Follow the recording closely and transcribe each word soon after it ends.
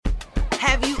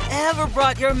Have you ever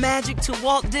brought your magic to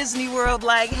Walt Disney World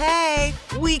like, hey,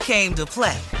 we came to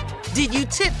play? Did you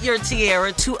tip your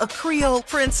tiara to a Creole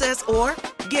princess or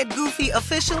get goofy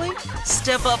officially?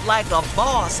 Step up like a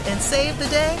boss and save the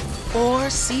day? Or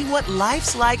see what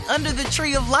life's like under the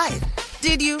tree of life?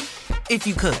 Did you? If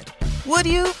you could. Would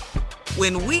you?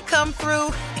 When we come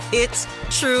through, it's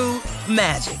true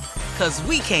magic. 'Cause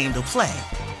we came to play.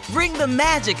 Bring the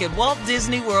magic at Walt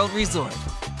Disney World Resort.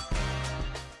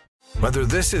 Whether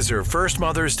this is her first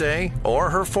Mother's Day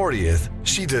or her 40th,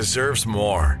 she deserves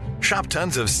more. Shop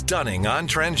tons of stunning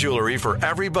on-trend jewelry for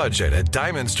every budget at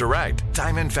Diamonds Direct.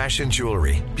 Diamond fashion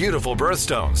jewelry, beautiful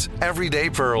birthstones,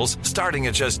 everyday pearls starting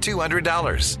at just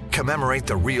 $200. Commemorate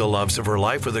the real loves of her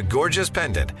life with a gorgeous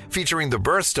pendant featuring the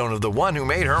birthstone of the one who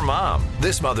made her mom.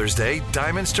 This Mother's Day,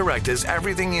 Diamonds Direct is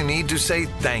everything you need to say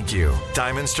thank you.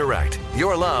 Diamonds Direct,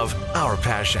 your love, our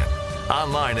passion.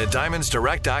 Online at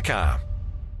diamondsdirect.com.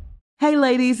 Hey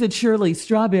ladies, it's Shirley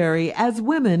Strawberry. As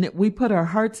women, we put our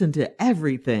hearts into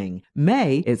everything.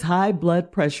 May is High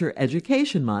Blood Pressure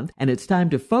Education Month, and it's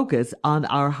time to focus on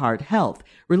our heart health.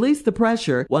 Release the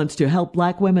Pressure wants to help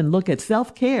Black women look at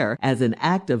self-care as an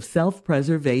act of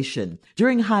self-preservation.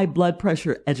 During High Blood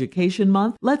Pressure Education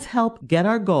Month, let's help get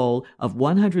our goal of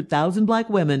 100,000 Black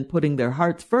women putting their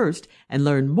hearts first and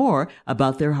learn more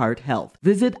about their heart health.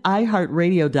 Visit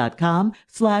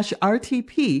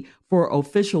iHeartRadio.com/RTP for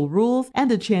official rules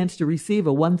and a chance to receive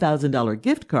a $1,000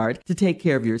 gift card to take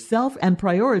care of yourself and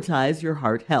prioritize your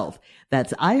heart health.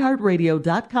 That's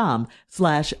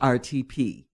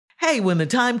iHeartRadio.com/RTP. Hey, when the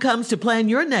time comes to plan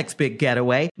your next big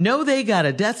getaway, know they got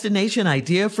a destination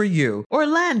idea for you.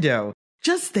 Orlando.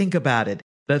 Just think about it.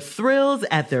 The thrills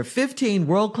at their 15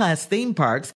 world-class theme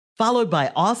parks, followed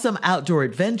by awesome outdoor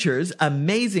adventures,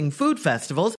 amazing food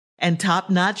festivals, and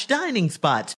top-notch dining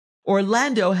spots.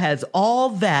 Orlando has all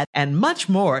that and much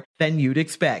more than you'd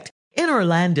expect. In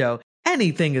Orlando,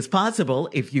 anything is possible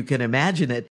if you can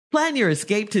imagine it. Plan your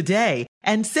escape today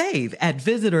and save at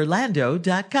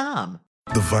visitorlando.com.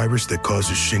 The virus that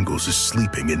causes shingles is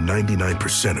sleeping in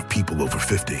 99% of people over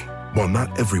 50. While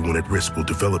not everyone at risk will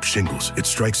develop shingles, it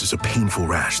strikes as a painful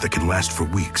rash that can last for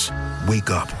weeks. Wake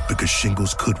up, because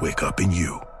shingles could wake up in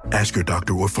you. Ask your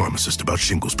doctor or pharmacist about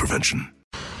shingles prevention.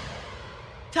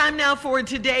 Time now for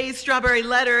today's Strawberry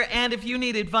Letter. And if you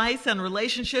need advice on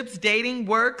relationships, dating,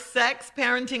 work, sex,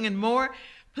 parenting, and more,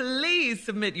 please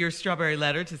submit your Strawberry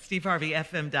Letter to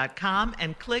steveharveyfm.com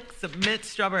and click Submit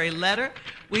Strawberry Letter.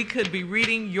 We could be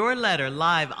reading your letter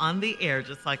live on the air,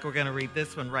 just like we're going to read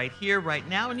this one right here, right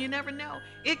now. And you never know.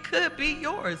 It could be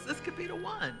yours. This could be the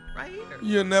one right here.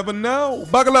 You never know.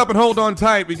 Buckle up and hold on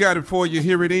tight. We got it for you.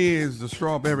 Here it is, the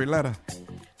Strawberry Letter.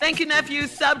 Thank you, nephew.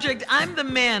 Subject, I'm the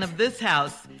man of this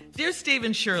house. Dear Steve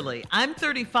and Shirley, I'm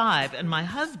 35 and my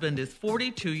husband is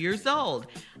 42 years old.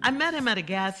 I met him at a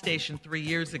gas station 3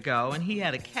 years ago and he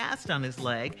had a cast on his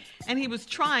leg and he was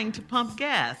trying to pump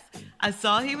gas. I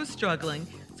saw he was struggling,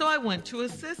 so I went to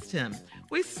assist him.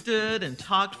 We stood and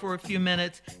talked for a few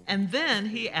minutes and then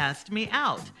he asked me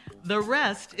out. The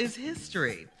rest is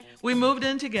history. We moved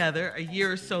in together a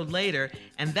year or so later,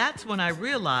 and that's when I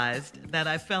realized that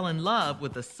I fell in love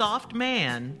with a soft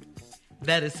man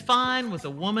that is fine with a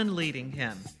woman leading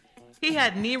him. He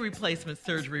had knee replacement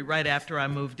surgery right after I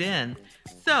moved in,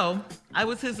 so I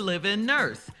was his live-in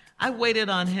nurse. I waited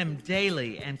on him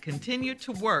daily and continued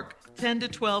to work 10 to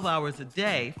 12 hours a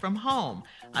day from home.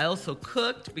 I also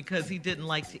cooked because he didn't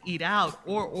like to eat out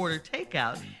or order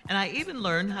takeout, and I even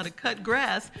learned how to cut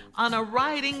grass on a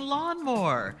riding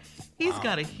lawnmower. He's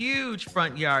got a huge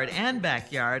front yard and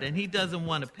backyard, and he doesn't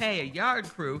want to pay a yard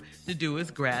crew to do his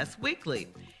grass weekly.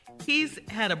 He's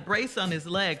had a brace on his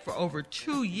leg for over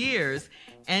 2 years,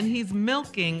 and he's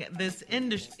milking this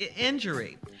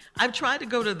injury. I've tried to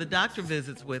go to the doctor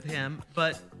visits with him,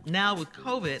 but now with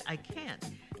COVID, I can't.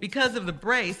 Because of the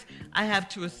brace,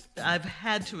 I've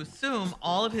had to assume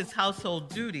all of his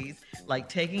household duties, like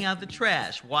taking out the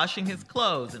trash, washing his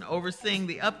clothes, and overseeing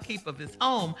the upkeep of his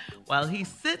home while he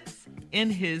sits in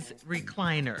his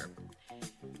recliner.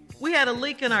 We had a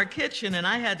leak in our kitchen, and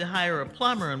I had to hire a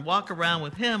plumber and walk around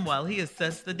with him while he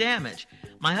assessed the damage.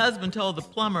 My husband told the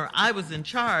plumber I was in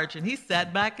charge, and he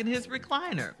sat back in his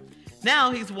recliner.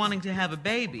 Now he's wanting to have a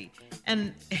baby,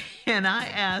 and I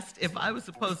asked if I was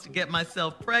supposed to get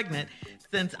myself pregnant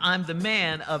since I'm the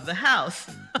man of the house.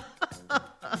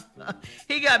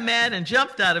 He got mad and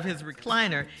jumped out of his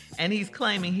recliner, and he's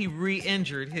claiming he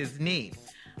re-injured his knee.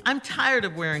 I'm tired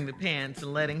of wearing the pants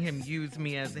and letting him use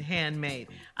me as a handmaid.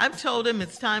 I've told him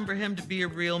it's time for him to be a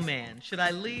real man. Should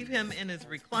I leave him in his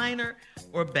recliner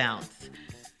or bounce?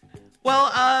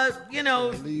 Well,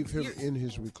 Leave him in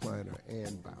his recliner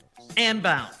and bounce. And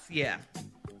bounce, yeah.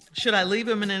 Should I leave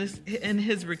him in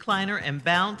his recliner and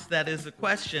bounce? That is the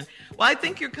question. Well, I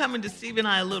think you're coming to Steve and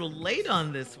I a little late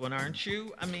on this one, aren't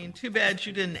you? I mean, too bad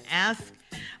you didn't ask.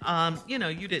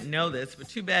 You didn't know this, but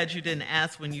too bad you didn't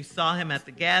ask when you saw him at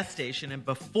the gas station and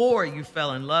before you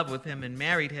fell in love with him and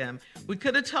married him. We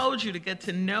could have told you to get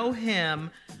to know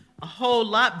him a whole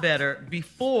lot better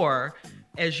before,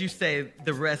 as you say,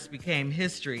 the rest became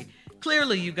history.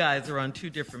 Clearly, you guys are on two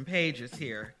different pages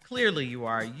here. Clearly, you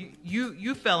are.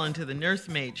 You fell into the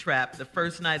nursemaid trap the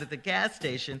first night at the gas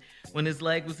station when his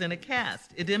leg was in a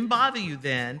cast. It didn't bother you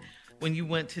then when you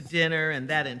went to dinner and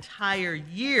that entire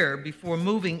year before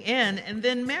moving in and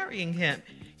then marrying him.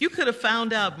 You could have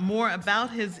found out more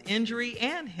about his injury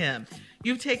and him.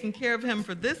 You've taken care of him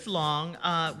for this long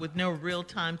with no real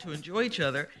time to enjoy each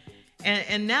other.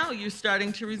 And now you're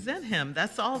starting to resent him.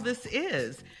 That's all this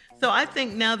is. So I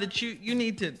think now that you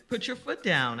need to put your foot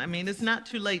down. I mean, it's not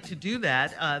too late to do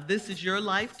that. This is your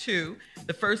life, too.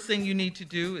 The first thing you need to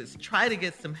do is try to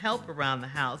get some help around the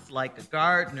house, like a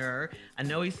gardener. I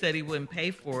know he said he wouldn't pay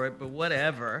for it, but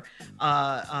whatever.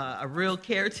 A real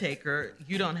caretaker.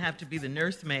 You don't have to be the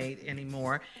nursemaid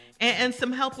anymore. And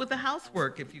some help with the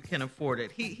housework if you can afford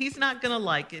it. He's not going to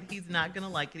like it. He's not going to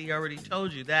like it. He already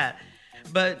told you that.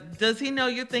 But does he know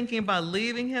you're thinking about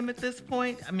leaving him at this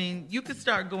point? I mean, you could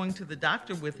start going to the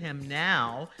doctor with him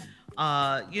now,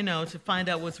 to find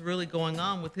out what's really going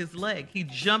on with his leg. He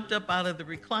jumped up out of the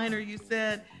recliner, you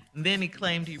said, and then he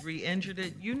claimed he re-injured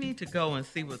it. You need to go and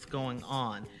see what's going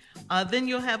on. Then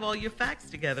you'll have all your facts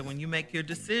together when you make your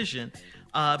decision.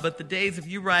 But the days of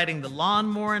you riding the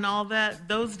lawnmower and all that,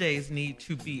 those days need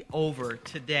to be over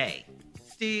today.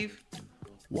 Steve?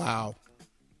 Wow.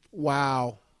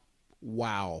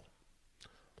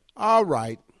 All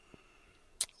right.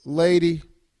 Lady,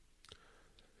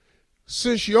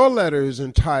 since your letter is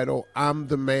entitled, I'm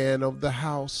the Man of the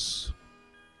House,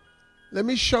 let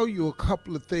me show you a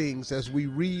couple of things as we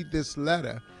read this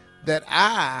letter that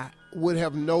I would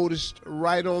have noticed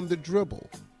right on the dribble.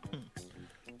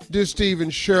 Dear Steve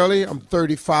and Shirley, I'm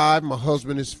 35. My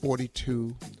husband is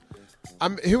 42.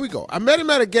 Here we go. I met him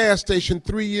at a gas station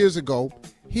 3 years ago.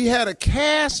 He had a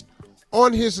cast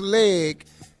on his leg,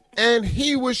 and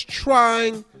he was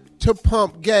trying to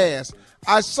pump gas.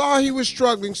 I saw he was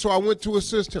struggling, so I went to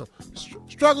assist him.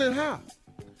 Struggling how?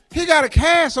 He got a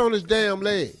cast on his damn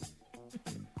leg,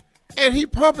 and he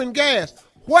pumping gas.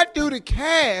 What do the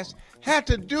cast have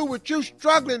to do with you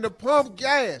struggling to pump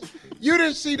gas? You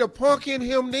didn't see the punk in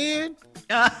him then?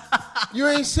 You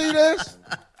ain't see this?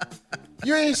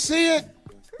 You ain't see it?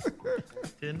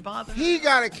 Didn't bother. He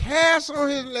got a cast on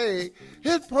his leg.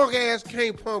 His punk ass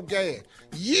can't pump gas.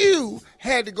 You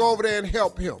had to go over there and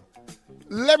help him.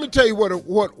 Let me tell you what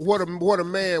a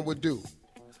man would do.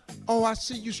 Oh, I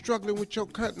see you struggling with your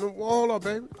cutting. Hold on,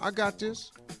 baby. I got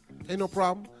this. Ain't no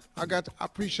problem. I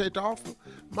appreciate the offer.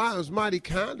 It was mighty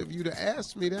kind of you to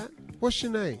ask me that. What's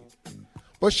your name?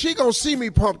 But she gonna see me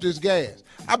pump this gas.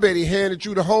 I bet he handed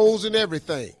you the hose and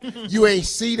everything. You ain't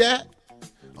see that?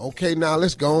 Okay, now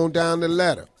let's go on down the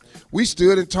ladder. We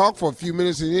stood and talked for a few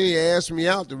minutes, and then he asked me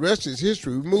out. The rest is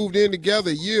history. We moved in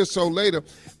together a year or so later.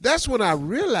 That's when I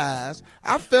realized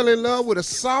I fell in love with a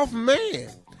soft man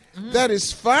that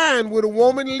is fine with a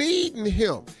woman leading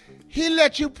him. He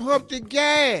let you pump the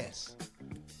gas.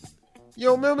 You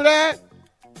don't remember that?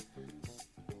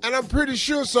 And I'm pretty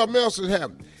sure something else has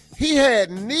happened. He had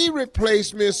knee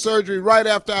replacement surgery right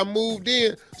after I moved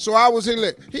in, so I was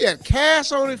in. He had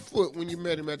cast on his foot when you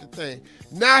met him at the thing.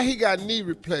 Now he got knee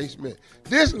replacement.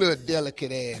 This little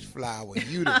delicate ass flower,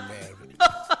 you done married.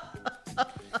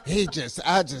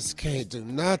 I just can't do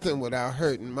nothing without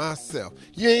hurting myself.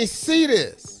 You ain't see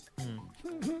this.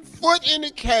 Foot in the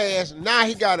cast, now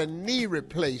he got a knee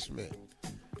replacement.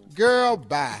 Girl,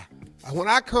 bye. When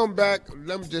I come back,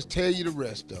 let me just tell you the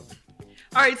rest of it.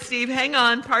 All right, Steve, hang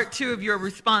on. Part 2 of your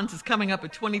response is coming up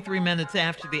at 23 minutes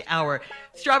after the hour.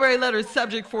 Strawberry Letter's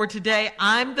subject for today,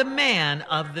 I'm the man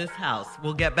of this house.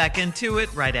 We'll get back into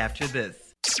it right after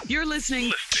this. You're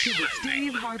listening to the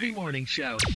Steve Harvey Morning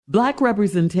Show. Black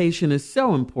representation is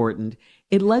so important.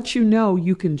 It lets you know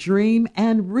you can dream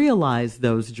and realize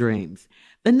those dreams.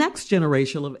 The next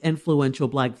generation of influential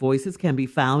Black voices can be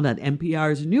found on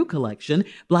NPR's new collection,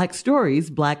 Black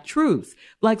Stories, Black Truths.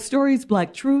 Black Stories,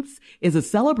 Black Truths is a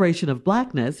celebration of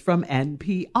Blackness from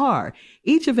NPR.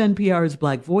 Each of NPR's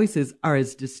Black voices are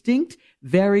as distinct,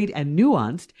 varied and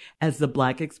nuanced as the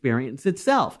Black experience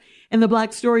itself. In the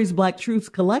Black Stories, Black Truths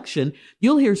collection,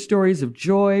 you'll hear stories of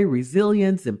joy,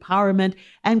 resilience, empowerment,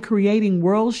 and creating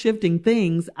world-shifting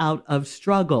things out of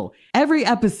struggle. Every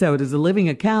episode is a living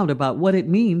account about what it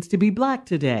means to be Black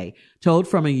today, told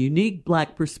from a unique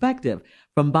Black perspective.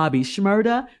 From Bobby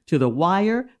Shmurda to The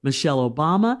Wire, Michelle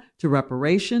Obama to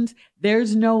reparations,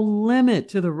 there's no limit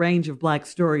to the range of Black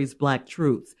stories, Black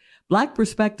truths. Black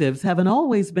perspectives haven't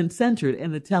always been centered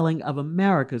in the telling of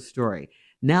America's story.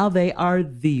 Now they are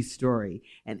the story.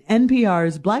 In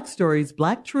NPR's Black Stories,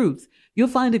 Black Truths, you'll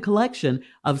find a collection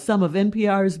of some of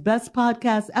NPR's best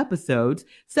podcast episodes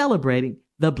celebrating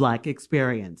the Black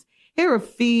experience. Hear a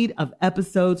feed of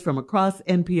episodes from across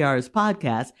NPR's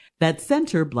podcasts that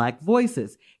center Black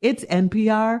voices. It's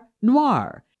NPR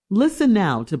Noir. Listen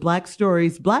now to Black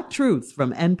Stories, Black Truths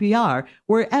from NPR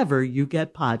wherever you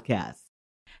get podcasts.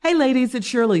 Hey ladies, it's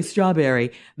Shirley Strawberry.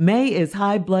 May is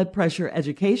High Blood Pressure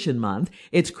Education Month.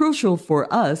 It's crucial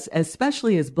for us,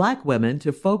 especially as Black women,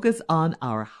 to focus on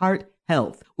our heart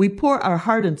health. We pour our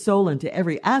heart and soul into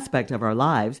every aspect of our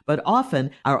lives, but often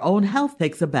our own health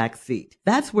takes a back seat.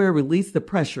 That's where Release the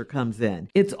Pressure comes in.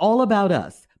 It's all about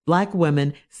us. Black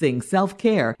women seeing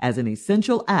self-care as an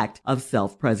essential act of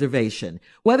self-preservation.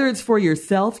 Whether it's for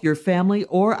yourself, your family,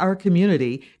 or our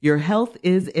community, your health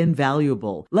is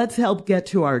invaluable. Let's help get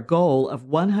to our goal of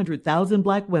 100,000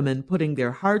 Black women putting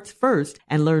their hearts first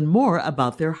and learn more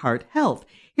about their heart health.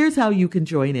 Here's how you can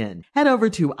join in. Head over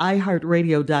to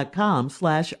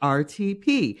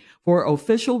iHeartRadio.com/RTP for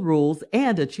official rules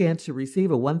and a chance to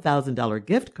receive a $1,000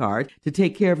 gift card to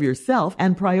take care of yourself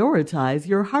and prioritize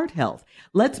your heart health.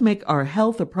 Let's make our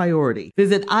health a priority.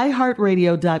 Visit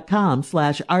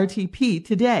iHeartRadio.com/RTP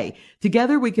today.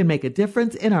 Together we can make a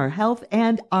difference in our health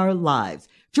and our lives.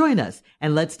 Join us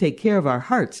and let's take care of our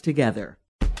hearts together.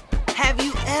 Have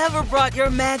you ever brought your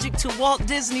magic to Walt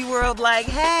Disney World like,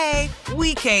 hey,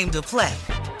 we came to play?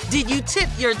 Did you tip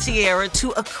your tiara to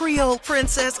a Creole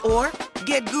princess or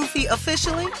get goofy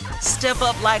officially? Step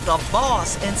up like a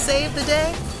boss and save the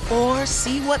day? Or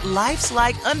see what life's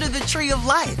like under the tree of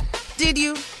life? Did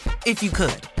you? If you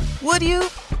could. Would you?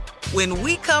 When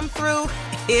we come through,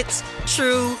 it's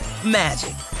true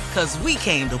magic. 'Cause we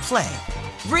came to play.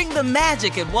 Bring the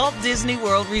magic at Walt Disney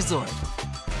World Resort.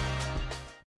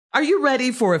 Are you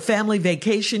ready for a family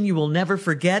vacation you will never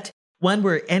forget? One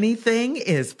where anything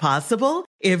is possible?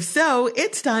 If so,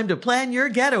 it's time to plan your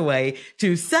getaway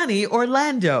to sunny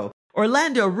Orlando.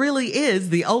 Orlando really is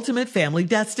the ultimate family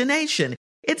destination.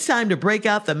 It's time to break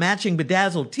out the matching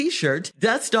bedazzled t-shirt,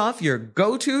 dust off your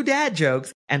go-to dad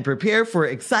jokes, and prepare for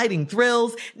exciting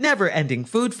thrills, never-ending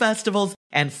food festivals,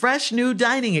 and fresh new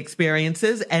dining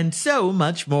experiences, and so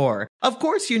much more. Of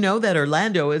course, you know that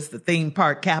Orlando is the theme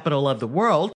park capital of the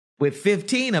world, with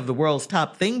 15 of the world's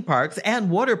top theme parks and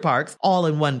water parks all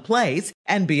in one place.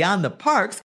 And beyond the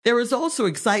parks, there is also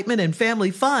excitement and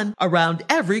family fun around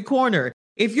every corner.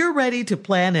 If you're ready to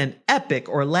plan an epic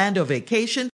Orlando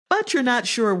vacation, but you're not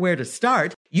sure where to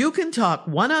start, you can talk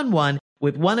one-on-one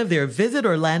with one of their Visit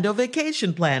Orlando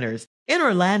vacation planners. In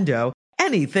Orlando,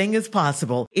 anything is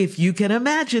possible if you can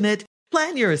imagine it.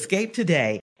 Plan your escape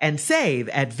today and save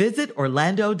at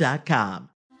visitorlando.com.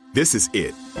 This is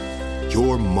it.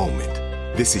 Your moment.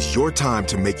 This is your time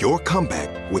to make your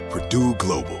comeback with Purdue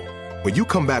Global. When you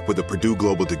come back with a Purdue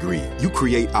Global degree, you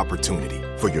create opportunity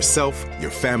for yourself,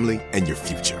 your family, and your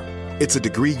future. It's a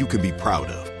degree you can be proud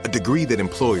of, a degree that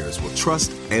employers will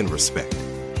trust and respect.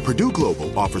 Purdue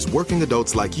Global offers working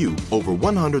adults like you over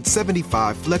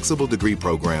 175 flexible degree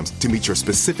programs to meet your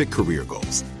specific career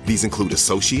goals. These include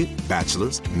associate,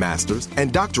 bachelor's, master's,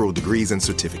 and doctoral degrees and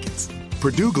certificates.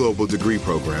 Purdue Global degree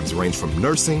programs range from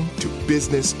nursing to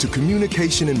business to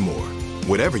communication and more.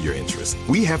 Whatever your interest,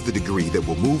 we have the degree that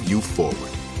will move you forward.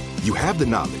 You have the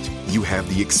knowledge, you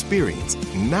have the experience.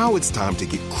 Now it's time to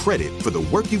get credit for the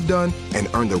work you've done and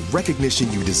earn the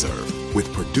recognition you deserve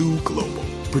with Purdue Global,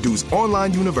 Purdue's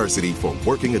online university for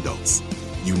working adults.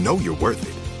 You know you're worth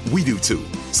it. We do too.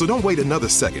 So don't wait another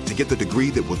second to get the degree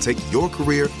that will take your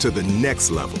career to the next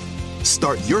level.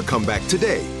 Start your comeback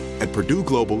today at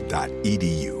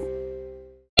purdueglobal.edu.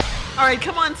 All right,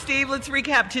 come on, Steve. Let's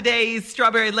recap today's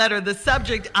Strawberry Letter. The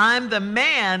subject, I'm the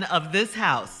man of this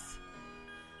house.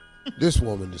 This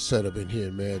woman that's set up in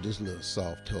here, man, this little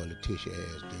soft toilet tissue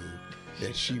ass dude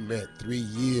that she met 3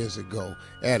 years ago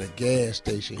at a gas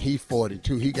station. He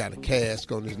 42. He got a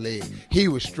cast on his leg. He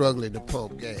was struggling to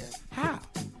pump gas. How?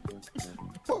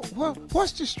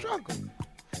 What's the struggle?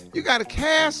 You got a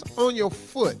cast on your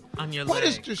foot. On your leg. What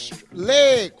is the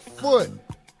leg, foot,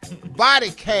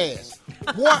 body cast?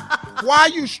 Why are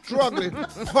you struggling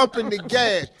pumping the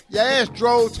gas? Your ass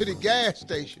drove to the gas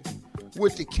station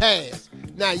with the cash.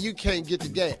 Now you can't get the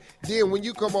gas. Then when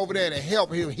you come over there to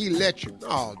help him, he let you.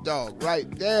 Oh, dog, right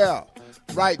there.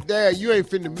 Right there. You ain't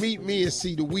finna meet me and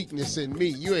see the weakness in me.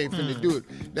 You ain't finna do it.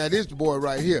 Now, this boy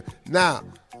right here. Now,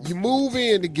 you move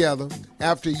in together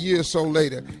after a year or so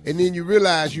later, and then you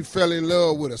realize you fell in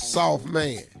love with a soft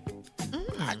man.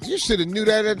 You should have knew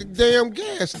that at the damn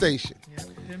gas station.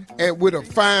 And with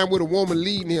a woman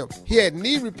leading him. He had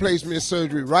knee replacement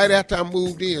surgery right after I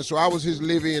moved in, so I was his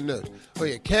live-in nurse. Oh,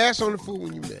 yeah, cash on the food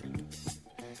when you met him.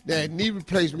 They had knee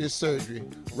replacement surgery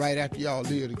right after y'all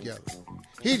lived together.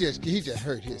 He just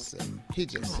hurt himself.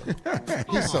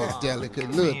 He's so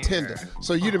delicate, little tender.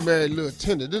 So you done married little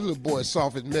tender. This little boy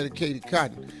soft as medicated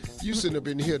cotton. You sitting up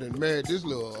in here and married this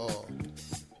little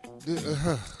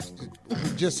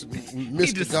just Mr.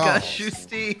 He disgusts you,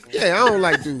 Steve. Yeah, I don't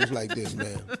like dudes like this,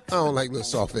 man. I don't like little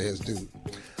soft-ass dudes.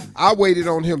 I waited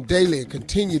on him daily and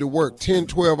continue to work 10,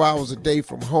 12 hours a day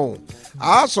from home.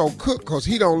 I also cook because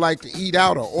he don't like to eat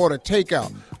out or order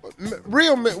takeout.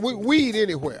 Real men, we eat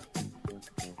anywhere.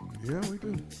 Yeah, we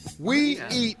do. We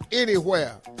eat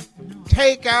anywhere.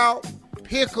 Take out,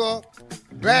 pick up,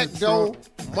 back door,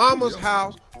 mama's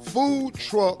house, food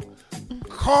truck,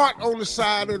 cart on the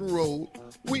side of the road.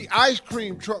 We ice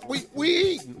cream truck. We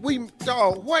eating.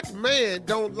 Dog, what man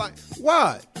don't like?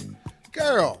 What?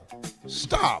 Girl,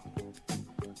 stop.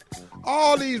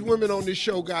 All these women on this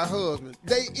show got husbands.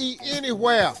 They eat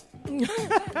anywhere.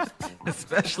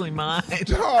 Especially mine.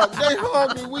 Dog, they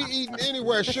hungry. We eating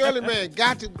anywhere. Shirley, man,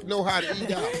 got to know how to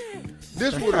eat out.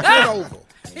 This would have been over.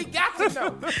 He got to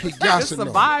know. He got to know.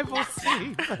 Survival,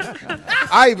 Steve.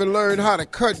 I even learned how to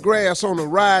cut grass on a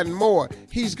riding mower.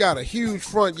 He's got a huge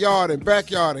front yard and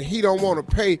backyard, and he don't want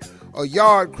to pay a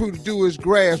yard crew to do his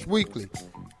grass weekly.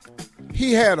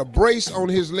 He had a brace on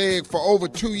his leg for over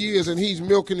 2 years, and he's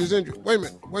milking his injury. Wait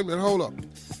a minute, hold up.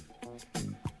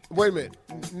 Wait a minute.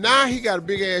 Now he got a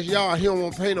big-ass yard. He don't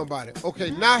want to pay nobody.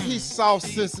 Okay, now he's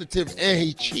soft-sensitive, and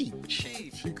he cheap.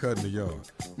 She cutting the yard.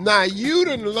 Now, you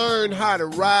done learn how to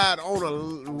ride on a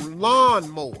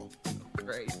lawnmower.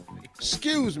 Crazy.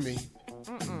 Excuse me.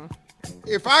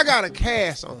 If I got a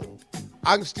cast on,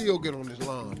 I can still get on this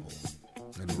lawnmower.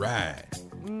 And ride.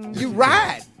 You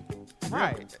ride.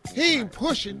 Right. He ain't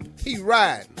pushing, he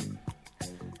riding.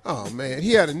 Oh, man,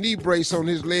 he had a knee brace on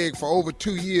his leg for over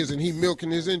 2 years, and he milking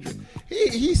his injury.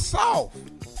 He's soft.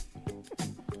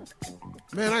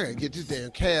 Man, I got to get this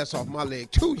damn cast off my leg.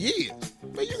 2 years?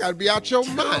 Man, you got to be out your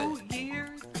mind. 2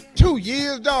 years? 2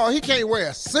 years, dog. He can't wear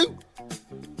a suit.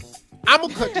 I'm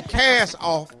going to cut the cast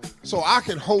off so I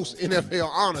can host NFL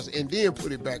Honors and then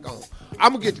put it back on.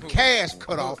 I'm going to get the cast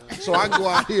cut off so I can go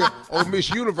out here on Miss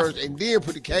Universe and then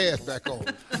put the cast back on.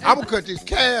 I'm going to cut this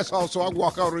cast off so I can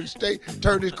walk out on the stage,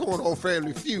 turn this corner on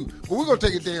Family Feud. But we're going to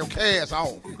take a damn cast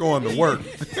off. Going to work.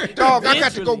 Dog, I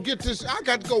got to go get this. I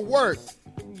got to go work.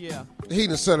 Yeah. He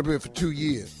done set up here for 2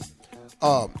 years.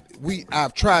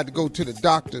 I've tried to go to the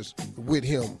doctors with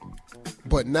him,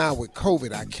 but now with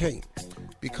COVID, I can't.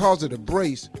 Because of the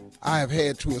brace, I have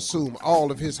had to assume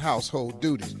all of his household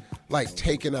duties, like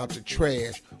taking out the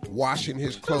trash, washing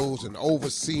his clothes, and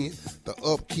overseeing the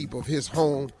upkeep of his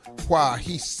home while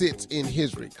he sits in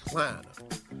his recliner.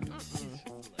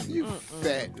 You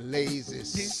fat, lazy,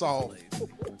 soft,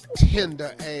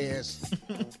 tender ass.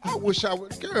 I wish I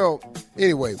would. Girl,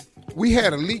 anyway, we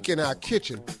had a leak in our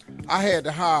kitchen. I had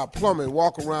to hire a plumber and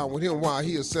walk around with him while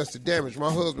he assessed the damage.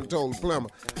 My husband told the plumber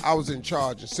I was in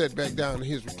charge and sat back down in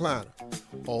his recliner.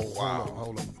 Oh, wow.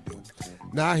 Hold on.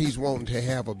 Now he's wanting to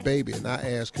have a baby, and I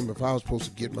asked him if I was supposed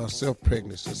to get myself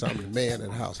pregnant since I'm the man in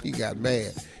the house. He got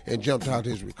mad and jumped out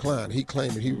his recliner. He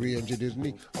claimed that he re-injured his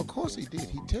knee. Of course he did.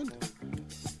 He tender.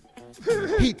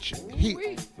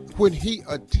 When he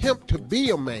attempt to be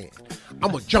a man,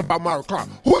 I'm going to jump out my recliner.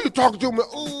 Who are you talking to? Ooh,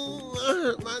 I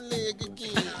hurt my leg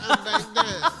again. I'm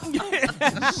back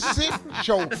down. Sit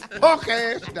your punk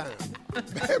ass down.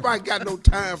 Everybody got no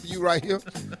time for you right here.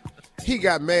 He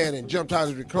got mad and jumped out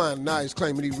of his recliner. Now he's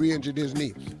claiming he re-injured his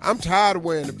knee. I'm tired of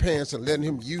wearing the pants and letting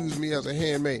him use me as a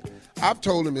handmaid. I've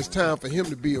told him it's time for him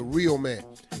to be a real man.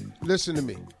 Listen to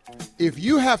me. If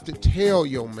you have to tell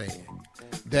your man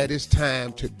that it's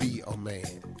time to be a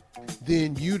man,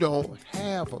 then you don't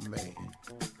have a man.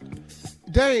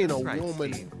 There ain't a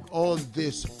woman Steve. on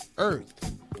this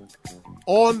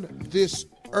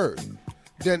earth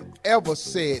that ever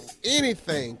said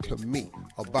anything to me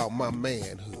about my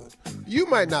manhood. You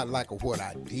might not like what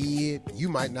I did. You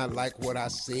might not like what I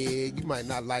said. You might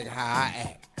not like how I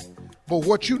act. But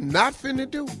what you not finna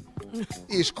do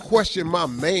is question my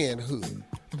manhood.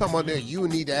 Talking about that you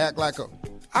need to act like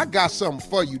I got something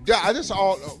for you. This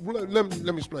all. Let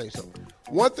me explain something.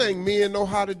 One thing men know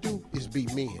how to do is be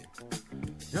men.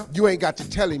 Yep. You ain't got to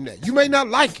tell him that. You may not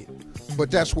like it,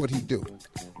 but that's what he do.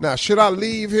 Now, should I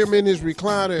leave him in his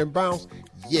recliner and bounce?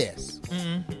 Yes.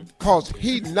 Because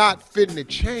he not fitting to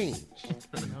change.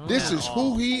 This is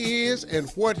who he is and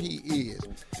what he is.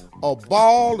 A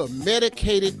ball of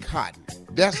medicated cotton.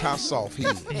 That's how soft he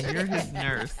is. You're his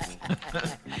nurse.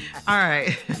 All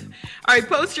right. All right,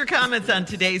 post your comments on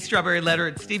today's Strawberry Letter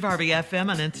at Steve Harvey FM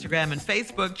on Instagram and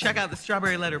Facebook. Check out the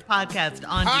Strawberry Letter podcast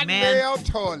on demand. Hot nail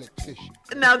toilet tissue.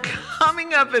 Now,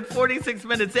 coming up at 46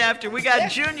 minutes after, we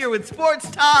got Junior with Sports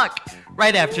Talk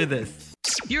right after this.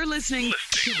 You're listening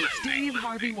to the Steve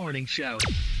Harvey Morning Show.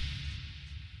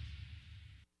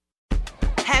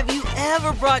 Have you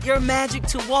ever brought your magic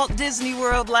to Walt Disney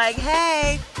World like,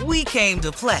 hey, we came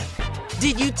to play?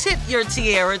 Did you tip your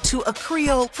tiara to a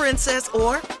Creole princess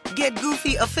or get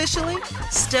goofy officially?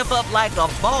 Step up like a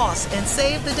boss and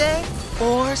save the day?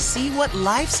 Or see what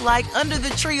life's like under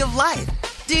the tree of life?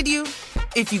 Did you?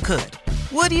 If you could.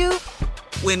 Would you?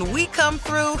 When we come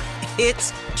through,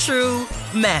 it's true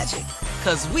magic.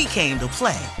 'Cause we came to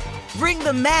play. Bring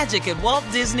the magic at Walt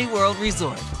Disney World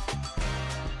Resort.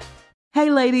 Hey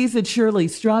ladies, it's Shirley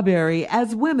Strawberry.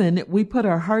 As women, we put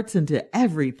our hearts into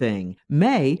everything.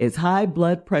 May is High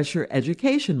Blood Pressure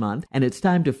Education Month, and it's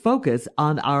time to focus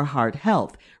on our heart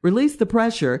health. Release the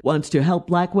Pressure wants to help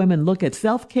Black women look at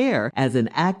self-care as an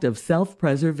act of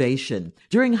self-preservation.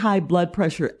 During High Blood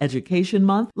Pressure Education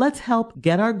Month, let's help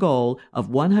get our goal of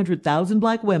 100,000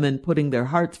 Black women putting their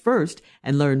hearts first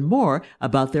and learn more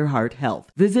about their heart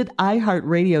health. Visit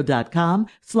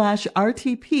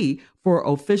iHeartRadio.com/RTP for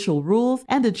official rules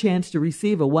and a chance to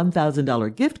receive a $1,000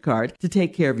 gift card to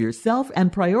take care of yourself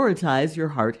and prioritize your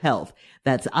heart health.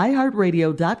 That's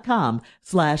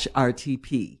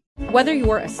iHeartRadio.com/RTP. Whether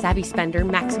you're a savvy spender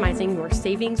maximizing your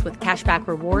savings with cashback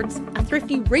rewards, a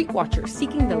thrifty rate watcher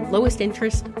seeking the lowest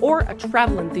interest, or a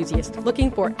travel enthusiast looking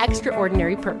for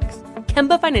extraordinary perks,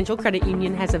 Kemba Financial Credit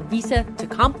Union has a visa to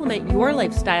complement your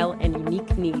lifestyle and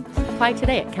unique needs. Apply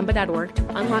today at Kemba.org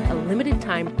to unlock a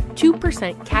limited-time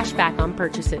 2% cash back on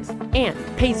purchases and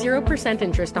pay 0%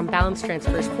 interest on balance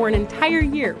transfers for an entire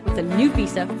year with a new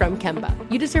visa from Kemba.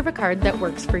 You deserve a card that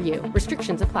works for you.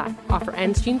 Restrictions apply. Offer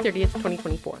ends June 30th,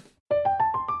 2024.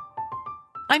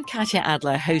 I'm Katya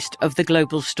Adler, host of The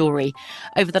Global Story.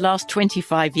 Over the last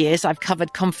 25 years, I've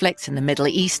covered conflicts in the Middle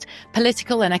East,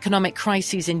 political and economic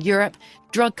crises in Europe,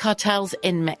 drug cartels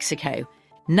in Mexico.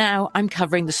 Now I'm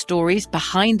covering the stories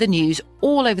behind the news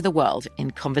all over the world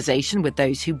in conversation with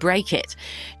those who break it.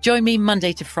 Join me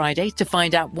Monday to Friday to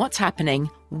find out what's happening,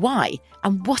 why,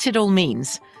 and what it all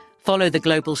means. Follow The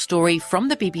Global Story from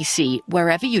the BBC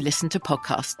wherever you listen to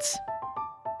podcasts.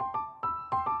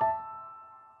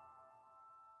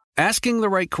 Asking the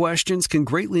right questions can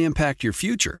greatly impact your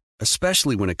future,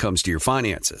 especially when it comes to your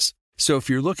finances. So if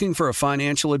you're looking for a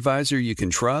financial advisor you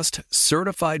can trust,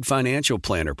 certified financial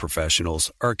planner professionals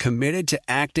are committed to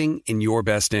acting in your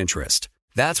best interest.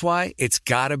 That's why it's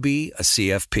got to be a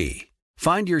CFP.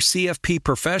 Find your CFP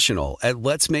professional at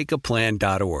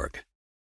letsmakeaplan.org.